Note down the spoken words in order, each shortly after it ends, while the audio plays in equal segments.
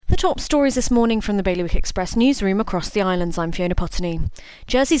top stories this morning from the Bailiwick Express newsroom across the islands. I'm Fiona Potney.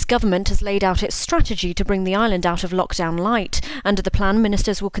 Jersey's government has laid out its strategy to bring the island out of lockdown light. Under the plan,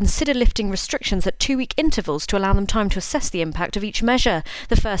 ministers will consider lifting restrictions at 2-week intervals to allow them time to assess the impact of each measure.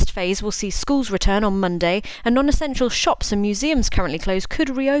 The first phase will see schools return on Monday, and non-essential shops and museums currently closed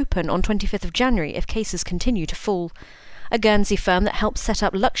could reopen on 25th of January if cases continue to fall. A Guernsey firm that helps set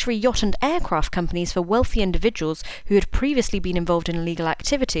up luxury yacht and aircraft companies for wealthy individuals who had previously been involved in illegal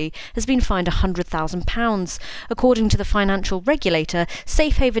activity has been fined £100,000. According to the financial regulator,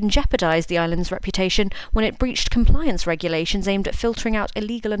 Safe Haven jeopardised the island's reputation when it breached compliance regulations aimed at filtering out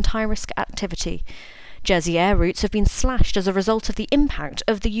illegal and high-risk activity. Jersey air routes have been slashed as a result of the impact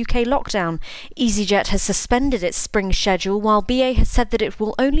of the UK lockdown. EasyJet has suspended its spring schedule, while BA has said that it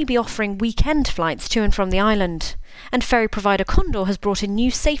will only be offering weekend flights to and from the island. And ferry provider Condor has brought in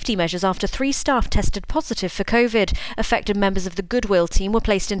new safety measures after 3 staff tested positive for COVID. Affected members of the Goodwill team were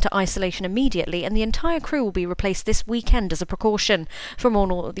placed into isolation immediately, and the entire crew will be replaced this weekend as a precaution. For more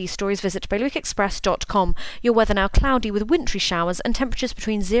on all of these stories, visit bailiwickexpress.com. Your weather now cloudy with wintry showers and temperatures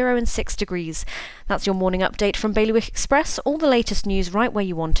between 0 and 6 degrees. That's your morning update from Bailiwick Express. All the latest news right where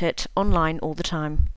you want it, online all the time.